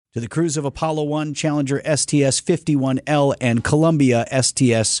To the crews of Apollo 1, Challenger STS-51L, and Columbia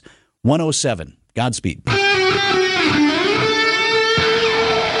STS-107. Godspeed.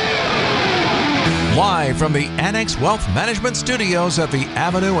 Live from the Annex Wealth Management Studios at the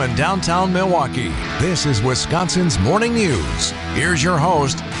Avenue in downtown Milwaukee, this is Wisconsin's Morning News. Here's your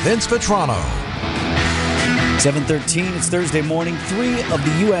host, Vince Vitrano. 7:13, it's Thursday morning. 3 of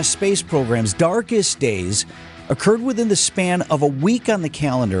the U.S. space program's darkest days occurred within the span of a week on the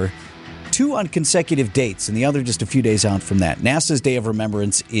calendar, 2 on consecutive dates, and the other just a few days out from that. NASA's Day of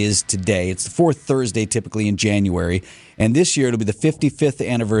Remembrance is today. It's the 4th Thursday, typically in January, and this year it'll be the 55th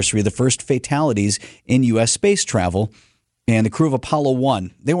anniversary of the first fatalities in U.S. space travel, and the crew of Apollo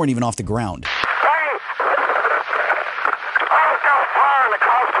 1, they weren't even off the ground.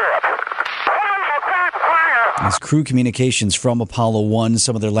 As crew communications from Apollo 1,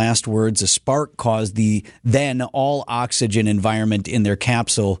 some of their last words, a spark caused the then all-oxygen environment in their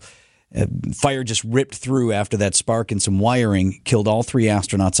capsule. Fire just ripped through after that spark, and some wiring killed all 3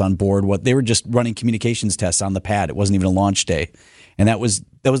 astronauts on board. They were just running communications tests on the pad. It wasn't even a launch day. And that was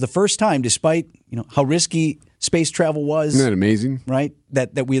the first time, despite how risky space travel was. Isn't that amazing? Right?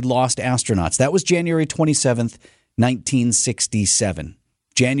 That we had lost astronauts. That was January 27th, 1967.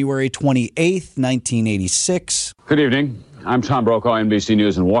 January 28th, 1986. Good evening. I'm Tom Brokaw, NBC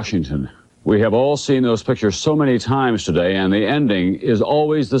News in Washington. We have all seen those pictures so many times today, and the ending is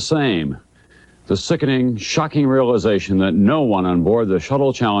always the same. The sickening, shocking realization that no one on board the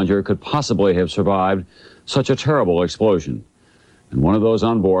shuttle Challenger could possibly have survived such a terrible explosion. And one of those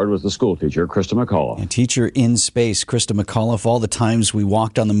on board was the school teacher, Krista McAuliffe. A teacher in space, Krista McAuliffe. All the times we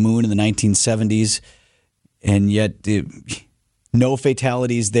walked on the moon in the 1970s, and yet no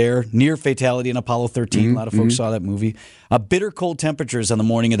fatalities there. Near fatality in Apollo 13. A lot of folks saw that movie. Bitter cold temperatures on the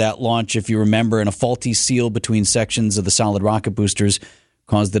morning of that launch, if you remember, and a faulty seal between sections of the solid rocket boosters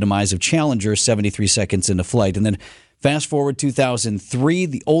caused the demise of Challenger 73 seconds into flight. And then fast forward 2003,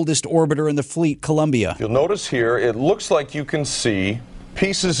 the oldest orbiter in the fleet, Columbia. You'll notice here, it looks like you can see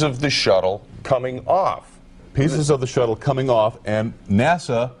pieces of the shuttle coming off. Pieces of the shuttle coming off, and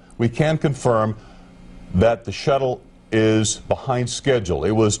NASA, we can confirm that the shuttle is behind schedule.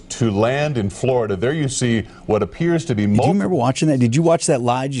 It was to land in Florida. There you see what appears to be multiple. Do you remember watching that? Did you watch that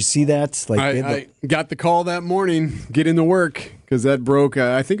live? Did you see that? I got the call that morning, get into work, because that broke,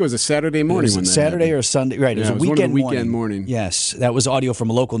 I think it was a Saturday morning. It was Saturday or Sunday. Right, it was a weekend morning. Yes, that was audio from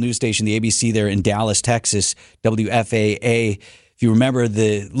a local news station, the ABC there in Dallas, Texas, WFAA. If you remember,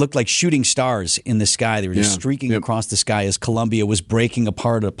 looked like shooting stars in the sky. They were just streaking across the sky as Columbia was breaking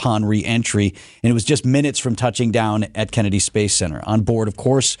apart upon re-entry. And it was just minutes from touching down at Kennedy Space Center. On board, of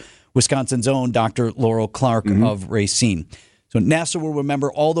course, Wisconsin's own Dr. Laurel Clark of Racine. So NASA will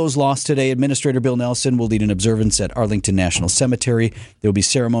remember all those lost today. Administrator Bill Nelson will lead an observance at Arlington National Cemetery. There will be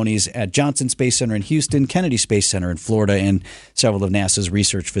ceremonies at Johnson Space Center in Houston, Kennedy Space Center in Florida, and several of NASA's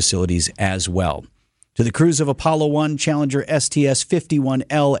research facilities as well. To the crews of Apollo 1, Challenger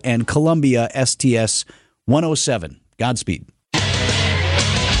STS-51L, and Columbia STS-107. Godspeed.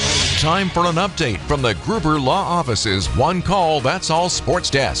 Time for an update from the Gruber Law Office's One Call, That's All Sports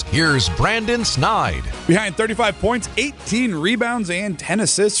Desk. Here's Brandon Snide. Behind 35 points, 18 rebounds, and 10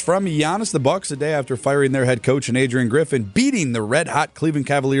 assists from Giannis. The Bucks, a day after firing their head coach and Adrian Griffin, beating the red-hot Cleveland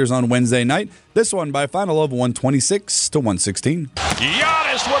Cavaliers on Wednesday night. This one by a final of 126-116.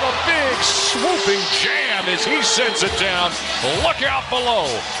 Giannis with a big swooping jam as he sends it down. Look out below.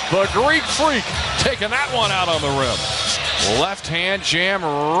 The Greek Freak taking that one out on the rim. Left hand jam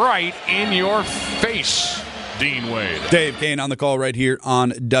right in your face, Dean Wade. Dave Kane on the call right here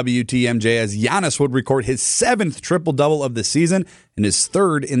on WTMJ as Giannis would record his 7th triple-double of the season and his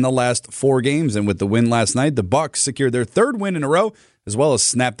 3rd in the last 4 games. And with the win last night, the Bucks secured their 3rd win in a row, as well as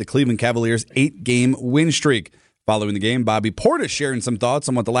snapped the Cleveland Cavaliers' 8-game win streak. Following the game, Bobby Portis sharing some thoughts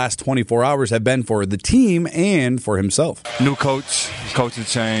on what the last 24 hours have been for the team and for himself. New coach, coaching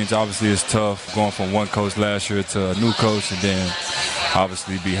change, obviously it's tough going from one coach last year to a new coach and then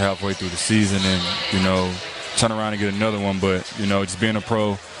obviously be halfway through the season and, turn around and get another one. But, just being a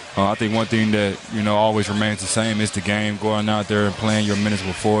pro, I think one thing that, always remains the same is the game, going out there and playing your minutes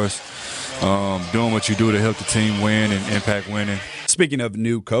with force, doing what you do to help the team win and impact winning. Speaking of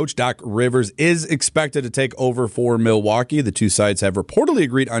new coach, Doc Rivers is expected to take over for Milwaukee. The two sides have reportedly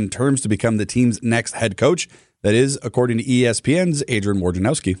agreed on terms to become the team's next head coach. That is, according to ESPN's Adrian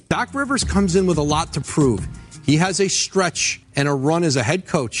Wojnarowski. Doc Rivers comes in with a lot to prove. He has a stretch and a run as a head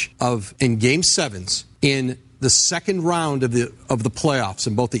coach in Game 7s in the second round of the playoffs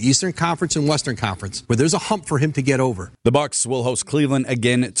in both the Eastern Conference and Western Conference, where there's a hump for him to get over. The Bucks will host Cleveland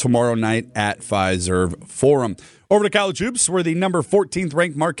again tomorrow night at Fiserv Forum. Over to college hoops, where the number 14th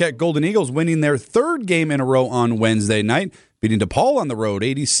ranked Marquette Golden Eagles winning their third game in a row on Wednesday night, beating DePaul on the road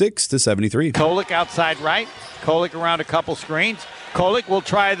 86-73. Kolek outside right. Kolek around a couple screens. Kolek will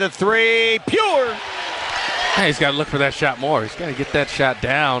try the three. Pure. Hey, he's got to look for that shot more. He's got to get that shot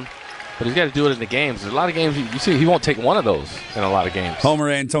down, but he's got to do it in the games. There's a lot of games you see he won't take one of those in a lot of games. Homer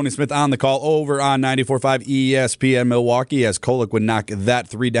and Tony Smith on the call over on 94.5 ESPN Milwaukee, as Kolek would knock that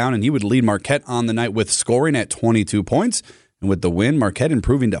three down, and he would lead Marquette on the night with scoring at 22 points. And with the win, Marquette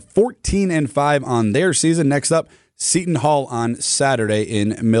improving to 14-5 on their season. Next up, Seton Hall on Saturday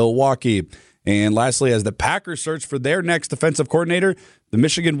in Milwaukee. And lastly, as the Packers search for their next defensive coordinator, the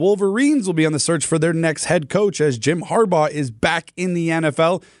Michigan Wolverines will be on the search for their next head coach, as Jim Harbaugh is back in the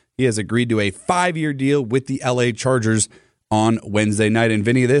NFL. He has agreed to a 5-year deal with the LA Chargers on Wednesday night. And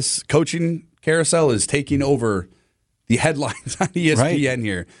Vinny, this coaching carousel is taking over the headlines on ESPN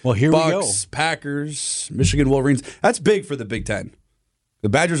here. Well, here Bucks, we go. Packers, Michigan Wolverines. That's big for the Big Ten. The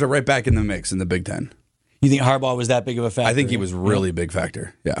Badgers are right back in the mix in the Big Ten. You think Harbaugh was that big of a factor? I think he was really big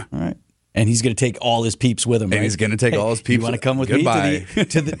factor. Yeah. All right. And he's going to take all his peeps with him, right? And he's going to take all his peeps. You want to come with Goodbye. me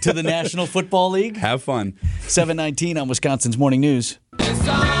to the National Football League? Have fun. 7:19 on Wisconsin's Morning News.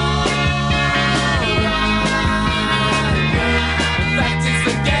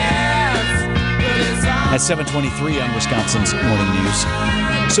 At 7:23 on Wisconsin's Morning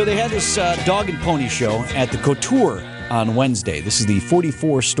News. So they had this dog and pony show at the Coture on Wednesday. This is the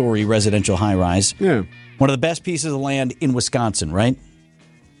 44-story residential high-rise. Yeah. One of the best pieces of land in Wisconsin, right?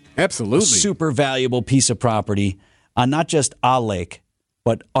 Absolutely. A super valuable piece of property on not just a lake,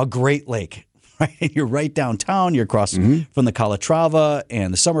 but a great lake. Right? You're right downtown. You're across from the Calatrava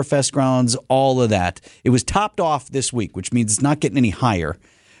and the Summerfest grounds, all of that. It was topped off this week, which means it's not getting any higher.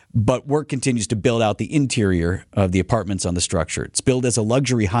 But work continues to build out the interior of the apartments on the structure. It's billed as a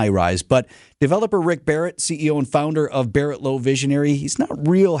luxury high-rise, but developer Rick Barrett, CEO and founder of Barrett Lowe Visionary, he's not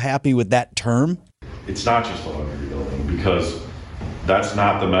real happy with that term. It's not just a luxury building, because that's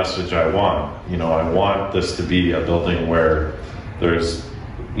not the message I want. I want this to be a building where there's,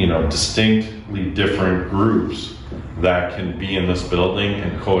 distinctly different groups that can be in this building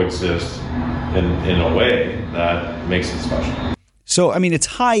and coexist in a way that makes it special. So, it's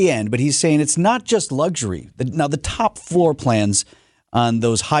high-end, but he's saying it's not just luxury. Now, the top floor plans on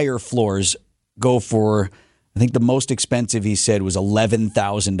those higher floors go for, I think the most expensive, he said, was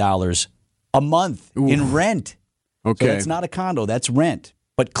 $11,000 a month in rent. Okay. So that's not a condo, that's rent.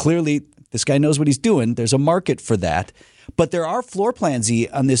 But clearly, this guy knows what he's doing. There's a market for that. But there are floor plans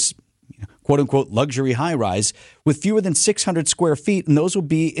on this quote-unquote luxury high-rise with fewer than 600 square feet, and those will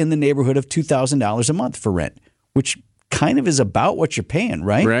be in the neighborhood of $2,000 a month for rent, which kind of is about what you're paying,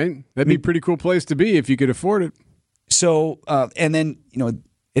 right? Right. That'd be a pretty cool place to be if you could afford it. So, and then,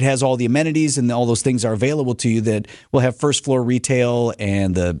 it has all the amenities and all those things are available to you that will have first floor retail,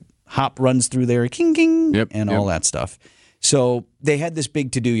 and the hop runs through there, king, king, all that stuff. So they had this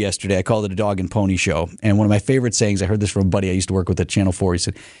big to-do yesterday. I called it a dog and pony show. And one of my favorite sayings, I heard this from a buddy I used to work with at Channel 4. He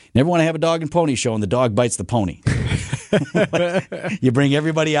said, you never want to have a dog and pony show and the dog bites the pony. You bring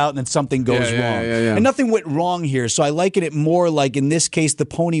everybody out and then something goes wrong. Yeah. And nothing went wrong here. So I liken it more like, in this case, the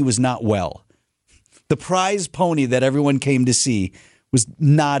pony was not well. The prize pony that everyone came to see was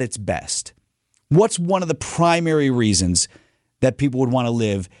not its best. What's one of the primary reasons that people would want to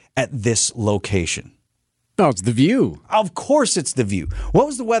live at this location? No, it's the view. Of course it's the view. What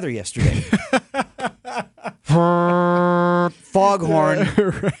was the weather yesterday? Foghorn.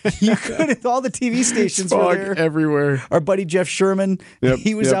 Right. You couldn't. All the TV stations were there. Everywhere. Our buddy Jeff Sherman,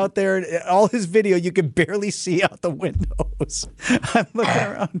 he was out there. All his video, you could barely see out the windows. I'm looking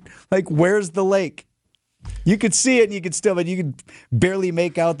around like, where's the lake? You could see it, and you could barely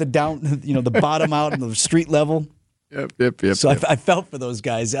make out the the bottom out on the street level. Yep. So I felt for those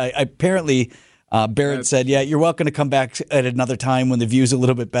guys. Apparently, Barrett said, you're welcome to come back at another time when the view's a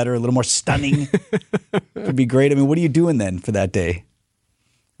little bit better, a little more stunning. It'd be great. What are you doing then for that day?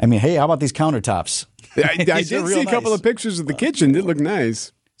 Hey, how about these countertops? I did see a couple of pictures of the kitchen. It looked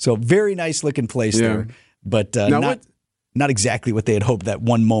nice. So very nice looking place there, but not exactly what they had hoped that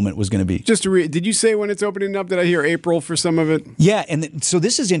one moment was going to be. Just to did you say when it's opening up? Did I hear April for some of it? Yeah, and so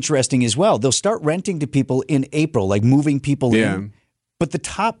this is interesting as well. They'll start renting to people in April, like moving people in, but the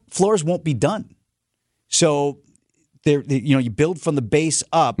top floors won't be done. So you build from the base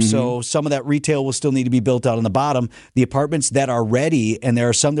up, so some of that retail will still need to be built out on the bottom. The apartments that are ready, and there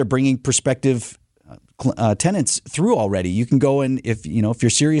are some they're bringing prospective tenants through already. You can go and if you're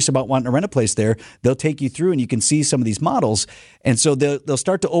serious about wanting to rent a place there, they'll take you through and you can see some of these models. And so they'll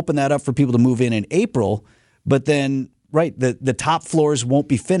start to open that up for people to move in April. But then, right, the top floors won't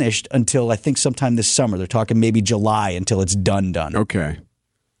be finished until I think sometime this summer. They're talking maybe July until it's done. Okay.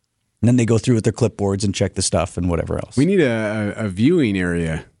 And then they go through with their clipboards and check the stuff and whatever else. We need a viewing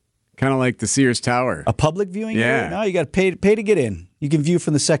area, kind of like the Sears Tower. A public viewing area? No, you got to pay to get in. You can view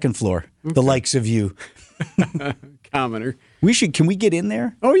from the second floor, the likes of you. Commoner. Can we get in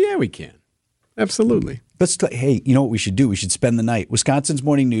there? Oh, yeah, we can. Absolutely. Hey, you know what we should do? We should spend the night. Wisconsin's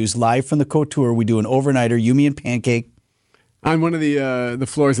Morning News, live from the Coture. We do an overnighter, you, me, and Pancake. On one of the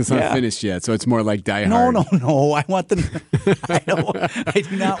floors that's not finished yet, so it's more like Die Hard. No. I want I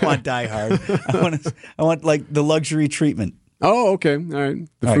do not want Die Hard. I want like the luxury treatment. Oh, okay. All right.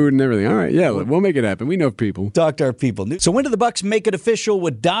 The food and everything. All right. Yeah, we'll make it happen. We know people. Talk to our people. So when do the Bucks make it official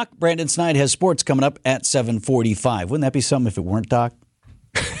with Doc? Brandon Snide has sports coming up at 7:45. Wouldn't that be something if it weren't Doc?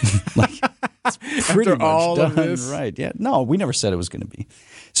 It's pretty much all done. Of this? Right. Yeah. No, we never said it was going to be.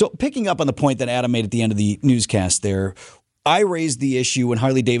 So picking up on the point that Adam made at the end of the newscast there, I raised the issue when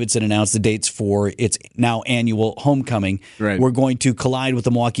Harley-Davidson announced the dates for its now annual homecoming. Right. We're going to collide with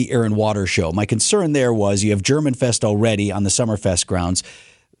the Milwaukee Air and Water Show. My concern there was you have German Fest already on the Summerfest grounds,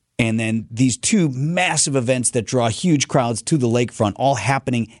 and then these two massive events that draw huge crowds to the lakefront all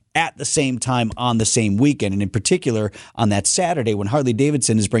happening at the same time on the same weekend. And in particular, on that Saturday when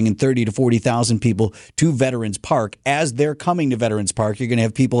Harley-Davidson is bringing 30 to 40,000 people to Veterans Park. As they're coming to Veterans Park, you're going to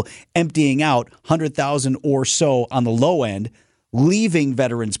have people emptying out 100,000 or so on the low end, leaving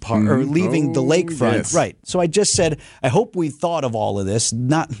Veterans Park or leaving the lakefront. Yes. Right. So I just said, I hope we thought of all of this.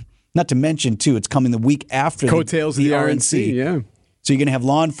 Not to mention, too, it's coming the week after Coattails the of the RNC. Yeah. So you're going to have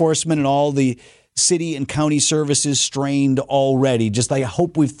law enforcement and all the city and county services strained already. I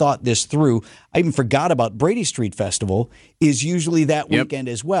hope we've thought this through. I even forgot about Brady Street Festival is usually that weekend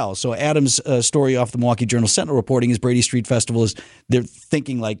as well. So Adam's story off the Milwaukee Journal-Sentinel reporting is Brady Street Festival is they're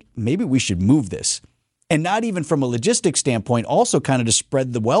thinking like maybe we should move this. And not even from a logistics standpoint, also kind of to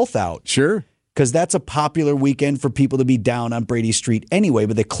spread the wealth out. Sure. Because that's a popular weekend for people to be down on Brady Street anyway,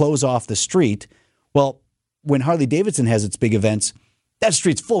 but they close off the street. Well, when Harley-Davidson has its big events, that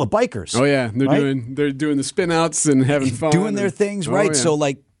street's full of bikers. Oh yeah, they're doing the spin outs and having fun, doing their things, right? Yeah. So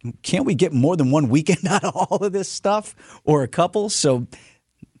like, can't we get more than one weekend out of all of this stuff, or a couple? So,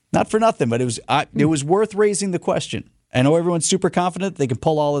 not for nothing, but it was worth raising the question. I know everyone's super confident they can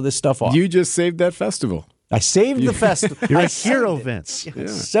pull all of this stuff off. You just saved that festival. I saved the festival. You're a hero, Vince. Yeah.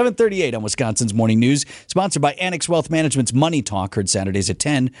 7:38 on Wisconsin's Morning News, sponsored by Annex Wealth Management's Money Talk, heard Saturdays at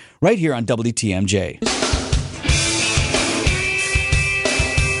 10, right here on WTMJ.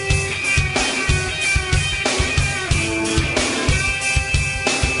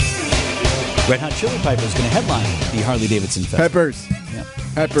 Red Hot Chili Peppers is going to headline the Harley-Davidson Fest. Peppers. Yeah.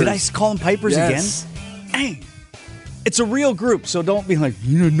 Peppers. Did I call them Pipers again? Hey, it's a real group, so don't be like,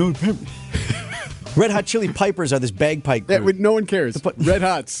 no Peppers. Red Hot Chili Pipers are this bagpipe group. Yeah, no one cares. Red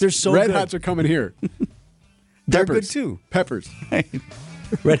Hots. They're so Red good. Hots are coming here. They're good too. Peppers.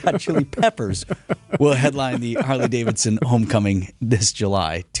 Red Hot Chili Peppers will headline the Harley-Davidson homecoming this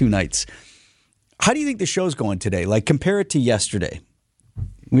July, 2 nights. How do you think the show's going today? Like, compare it to yesterday.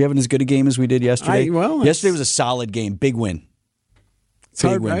 We having as good a game as we did yesterday? Yesterday was a solid game. Big win.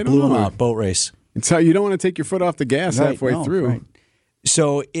 Big win. Blew them out. Boat race. It's how you don't want to take your foot off the gas halfway through. Right.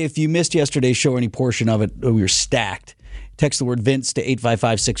 So if you missed yesterday's show or any portion of it, we were stacked. Text the word Vince to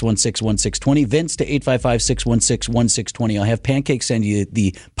 855-616-1620. Vince to 855-616-1620. I'll have Pancake send you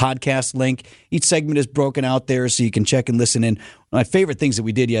the podcast link. Each segment is broken out there so you can check and listen in. One of my favorite things that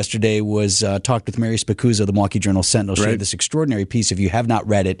we did yesterday was talked with Mary Spacuzza of the Milwaukee Journal-Sentinel. She had this extraordinary piece. If you have not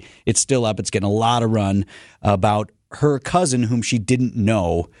read it, it's still up. It's getting a lot of run about her cousin whom she didn't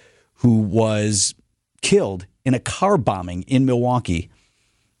know who was killed in a car bombing in Milwaukee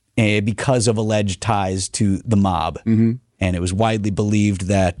because of alleged ties to the mob. Mm-hmm. And it was widely believed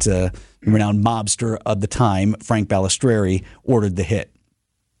that the renowned mobster of the time, Frank Balistreri, ordered the hit.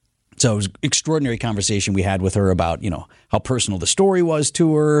 So it was an extraordinary conversation we had with her about, how personal the story was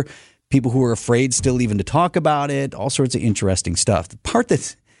to her, people who were afraid still even to talk about it, all sorts of interesting stuff. The part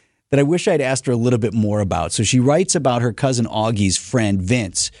that I wish I'd asked her a little bit more about. So she writes about her cousin Augie's friend,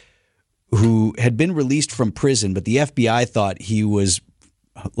 Vince, who had been released from prison, but the FBI thought he was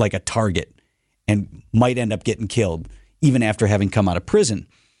like a target and might end up getting killed even after having come out of prison.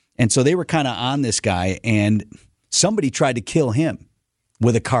 And so they were kind of on this guy, and somebody tried to kill him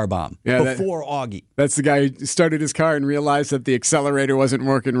with a car bomb before Augie. That's the guy who started his car and realized that the accelerator wasn't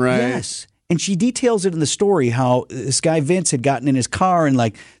working right. Yes. And she details it in the story how this guy Vince had gotten in his car and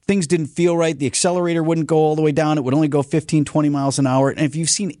like things didn't feel right. The accelerator wouldn't go all the way down. It would only go 15, 20 miles an hour. And if you've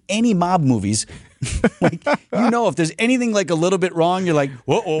seen any mob movies, like, if there's anything like a little bit wrong, you're like,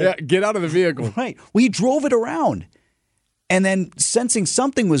 whoa. Yeah, get out of the vehicle. Right. Well, he drove it around. And then sensing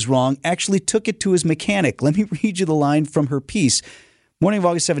something was wrong, actually took it to his mechanic. Let me read you the line from her piece. Morning of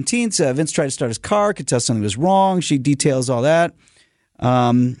August 17th, Vince tried to start his car, could tell something was wrong. She details all that.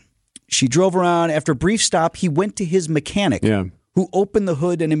 She drove around. After a brief stop, he went to his mechanic, who opened the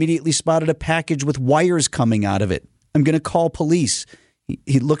hood and immediately spotted a package with wires coming out of it. I'm going to call police.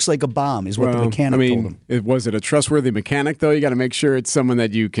 He looks like a bomb, is what the mechanic told him. Was it a trustworthy mechanic, though? You got to make sure it's someone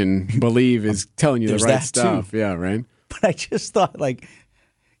that you can believe is telling you the right stuff. Too. Yeah, right? But I just thought, like,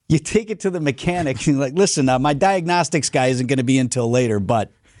 you take it to the mechanic and you're like, listen, my diagnostics guy isn't going to be until later, but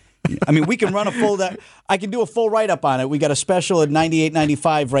I mean, we can run I can do a full write-up on it. We got a special at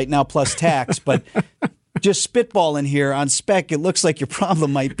 $98.95 right now plus tax, but just spitballing here on spec, it looks like your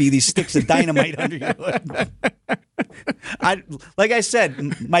problem might be these sticks of dynamite under your hood. Like I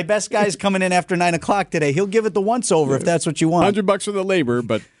said, my best guy's coming in after 9 o'clock today. He'll give it the once-over if that's what you want. $100 for the labor,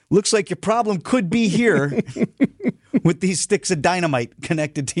 but looks like your problem could be here with these sticks of dynamite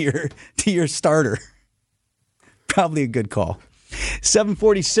connected to your starter. Probably a good call.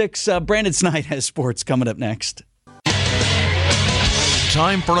 7:46, Brandon Snide has sports coming up next.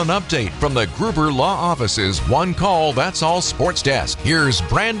 Time for an update from the Gruber Law Office's One Call, That's All Sports Desk. Here's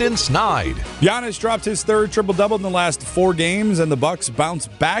Brandon Snide. Giannis dropped his third triple-double in the last 4 games, and the Bucks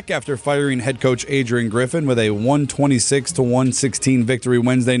bounced back after firing head coach Adrian Griffin with a 126-116 victory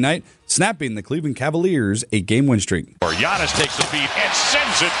Wednesday night, snapping the Cleveland Cavaliers' 8-game win streak. Giannis takes the feed and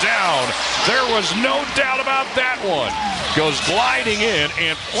sends it down. There was no doubt about that one. Goes gliding in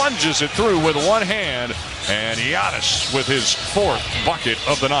and plunges it through with one hand. And Giannis with his 4th bucket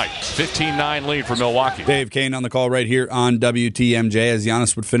of the night. 15-9 lead for Milwaukee. Dave Kane on the call right here on WTMJ as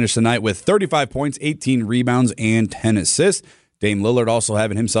Giannis would finish the night with 35 points, 18 rebounds, and 10 assists. Dame Lillard also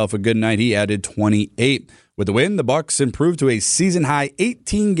having himself a good night. He added 28. With the win, the Bucks improved to a season-high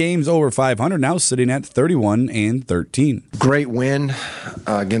 18 games over 500, now sitting at 31-13. Great win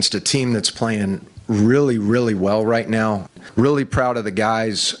against a team that's playing really, really well right now. Really proud of the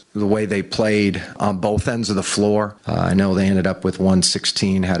guys, the way they played on both ends of the floor. I know they ended up with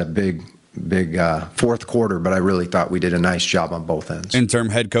 116, had a big fourth quarter, but I really thought we did a nice job on both ends. Interim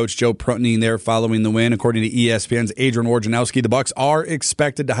head coach Joe Prutney there following the win. According to ESPN's Adrian Wojnarowski, the Bucks are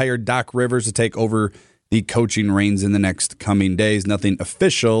expected to hire Doc Rivers to take over the coaching reins in the next coming days. Nothing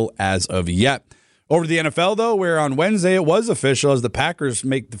official as of yet. Over to the NFL, though, where on Wednesday it was official as the Packers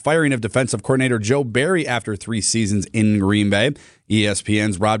make the firing of defensive coordinator Joe Barry after 3 seasons in Green Bay.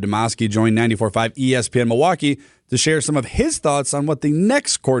 ESPN's Rob Demoski joined 94.5 ESPN Milwaukee to share some of his thoughts on what the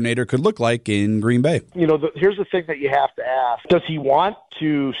next coordinator could look like in Green Bay. Here's the thing that you have to ask. Does he want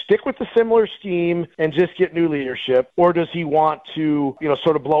to stick with the similar scheme and just get new leadership, or does he want to,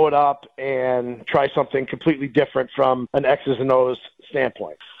 sort of blow it up and try something completely different from an X's and O's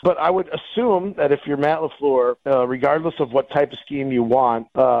standpoint? But I would assume that if you're Matt LaFleur, regardless of what type of scheme you want,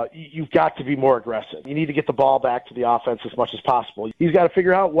 you've got to be more aggressive. You need to get the ball back to the offense as much as possible. He's got to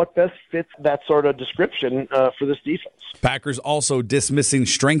figure out what best fits that sort of description for this defense. Packers also dismissing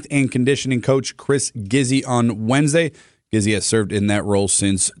strength and conditioning coach Chris Gizzi on Wednesday. Gizzi has served in that role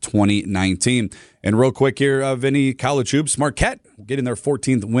since 2019. And real quick here, Vinny, college hoops, Marquette getting their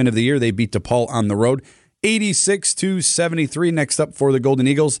 14th win of the year. They beat DePaul on the road. 86-73. Next up for the Golden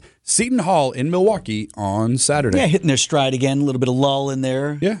Eagles, Seton Hall in Milwaukee on Saturday. Yeah, hitting their stride again. A little bit of lull in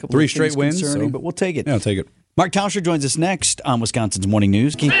there. Yeah, 3 straight wins. But we'll take it. Yeah, I'll take it. Mark Tauscher joins us next on Wisconsin's Morning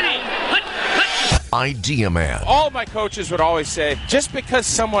News. Idea Man. All my coaches would always say, just because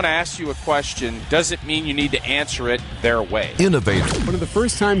someone asks you a question doesn't mean you need to answer it their way. Innovator. One of the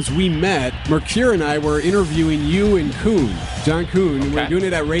first times we met, Mercure and I were interviewing you and Kuhn, John Kuhn. Okay. We're doing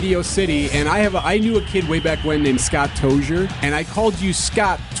it at Radio City, and I knew a kid way back when named Scott Tozier, and I called you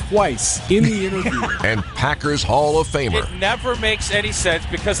Scott twice in the interview. And Packers Hall of Famer. It never makes any sense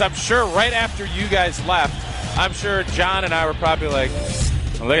because I'm sure right after you guys left, I'm sure John and I were probably like,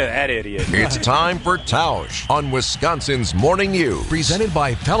 look at that idiot. It's time for Tausch on Wisconsin's Morning News. Presented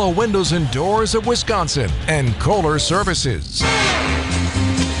by Pella Windows and Doors of Wisconsin and Kohler Services.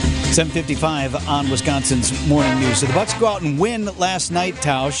 7:55 on Wisconsin's Morning News. So the Bucks go out and win last night,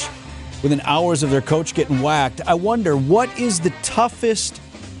 Tausch, within hours of their coach getting whacked. I wonder, what is the toughest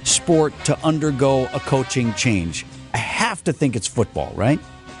sport to undergo a coaching change? I have to think it's football, right?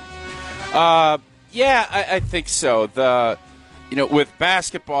 Yeah, I think so. With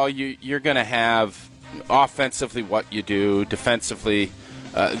basketball, you're going to have offensively what you do, defensively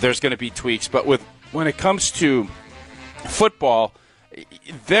there's going to be tweaks. But when it comes to football,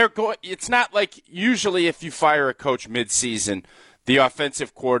 it's not like usually if you fire a coach midseason, the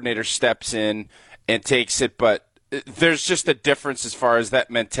offensive coordinator steps in and takes it. But there's just a difference as far as that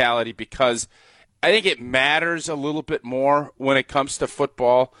mentality, because I think it matters a little bit more when it comes to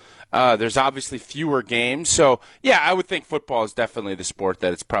football. There's obviously fewer games. So, yeah, I would think football is definitely the sport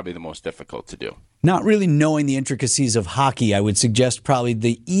that it's probably the most difficult to do. Not really knowing the intricacies of hockey, I would suggest probably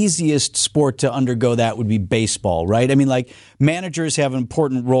the easiest sport to undergo that would be baseball, right? I mean, like, managers have an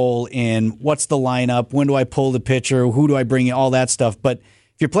important role in what's the lineup, when do I pull the pitcher, who do I bring in, all that stuff. But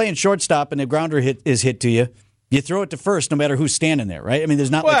if you're playing shortstop and a grounder is hit to you, you throw it to first no matter who's standing there, right? I mean,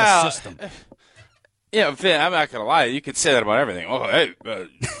 there's not like a system. Yeah, Vin, I'm not going to lie. You could say that about everything. Oh, hey,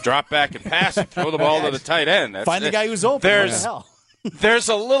 drop back and pass and throw the ball to the tight end. Find the guy who's open. What the hell? There's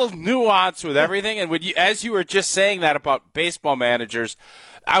a little nuance with everything, and as you were just saying that about baseball managers,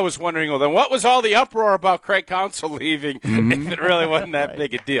 I was wondering, well, then what was all the uproar about Craig Counsell leaving if it really wasn't that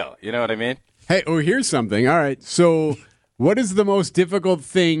big a deal? You know what I mean? Hey, here's something. All right, so what is the most difficult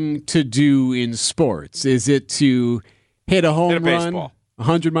thing to do in sports? Is it to hit a home run,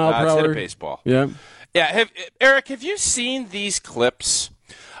 100 mile per hour? Hit a baseball. Yeah. Yeah, Eric, have you seen these clips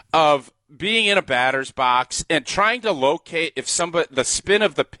of being in a batter's box and trying to locate if the spin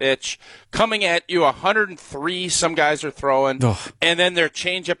of the pitch coming at you 103, some guys are throwing, and then their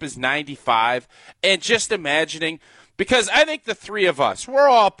changeup is 95, and just imagining, because I think the three of us, we're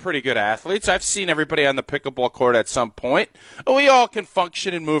all pretty good athletes. I've seen everybody on the pickleball court at some point. We all can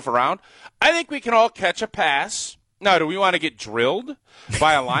function and move around. I think we can all catch a pass. Now, do we want to get drilled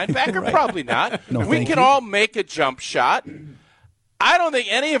by a linebacker? Right. Probably not. No, we can all make a jump shot. I don't think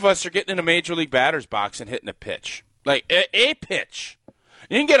any of us are getting in a major league batter's box and hitting a pitch. Like, a pitch.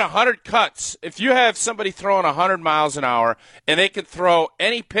 You can get 100 cuts. If you have somebody throwing 100 miles an hour and they can throw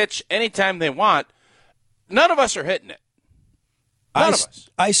any pitch anytime they want, none of us are hitting it. None of us.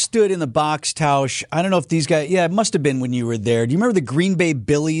 I stood in the box, Tausch. I don't know if these guys, yeah, it must have been when you were there. Do you remember the Green Bay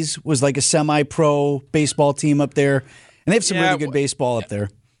Billies was like a semi-pro baseball team up there? And they have some really good baseball up there.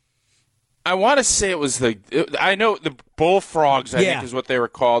 I want to say it was I know the Bullfrogs, I think is what they were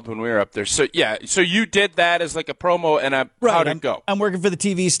called when we were up there. So, yeah, so you did that as like a promo, and how'd it go? I'm working for the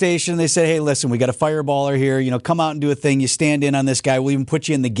TV station. They said, hey, listen, we got a fireballer here. Come out and do a thing. You stand in on this guy. We'll even put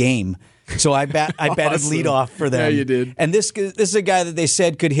you in the game. So I batted leadoff for them. Yeah, you did. And this is a guy that they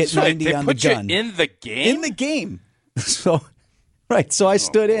said could hit 90 on the gun. You in the game? In the game. So I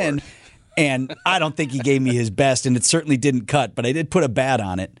stood in, and I don't think he gave me his best, and it certainly didn't cut, but I did put a bat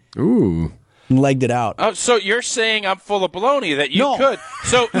on it. Ooh. And legged it out. Oh, so you're saying I'm full of baloney that you could.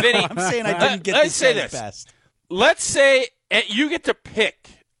 So, Vinny, I'm saying I didn't get this best. Let's say you get to pick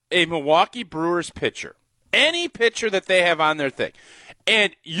a Milwaukee Brewers pitcher, any pitcher that they have on their thing,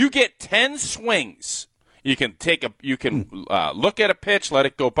 and you get 10 swings. You can look at a pitch, let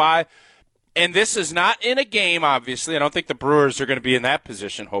it go by. And this is not in a game, obviously. I don't think the Brewers are going to be in that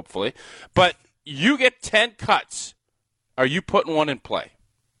position, hopefully. But you get 10 cuts. Are you putting one in play?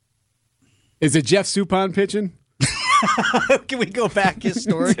 Is it Jeff Suppan pitching? Can we go back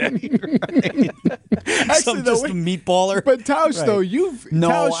historically? Right. Actually, just a meatballer. But Tausch, though,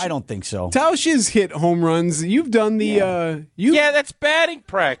 I don't think so. Tausch has hit home runs. You've done the Yeah, that's batting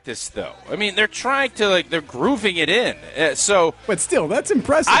practice, though. I mean, they're trying to they're grooving it in. But still, that's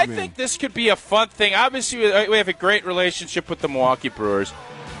impressive. I think this could be a fun thing. Obviously, we have a great relationship with the Milwaukee Brewers.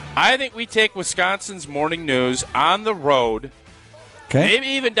 I think we take Wisconsin's morning news on the road. Okay. Maybe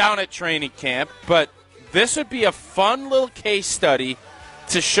even down at training camp, but this would be a fun little case study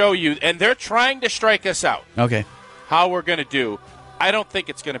to show you, and they're trying to strike us out. Okay. How we're going to do. I don't think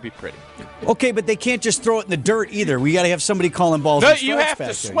it's going to be pretty. Okay, but they can't just throw it in the dirt either. We got to have somebody calling balls. No, you have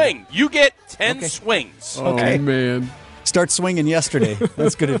to swing. You get 10 swings. Okay. Oh, man. Start swinging yesterday.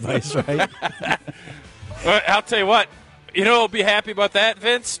 That's good advice, right? I'll tell you what. You know who'll be happy about that,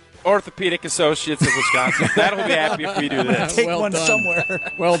 Vince? Orthopedic Associates of Wisconsin. That'll be happy if we do this. Take one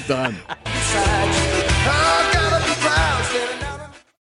somewhere. Well done.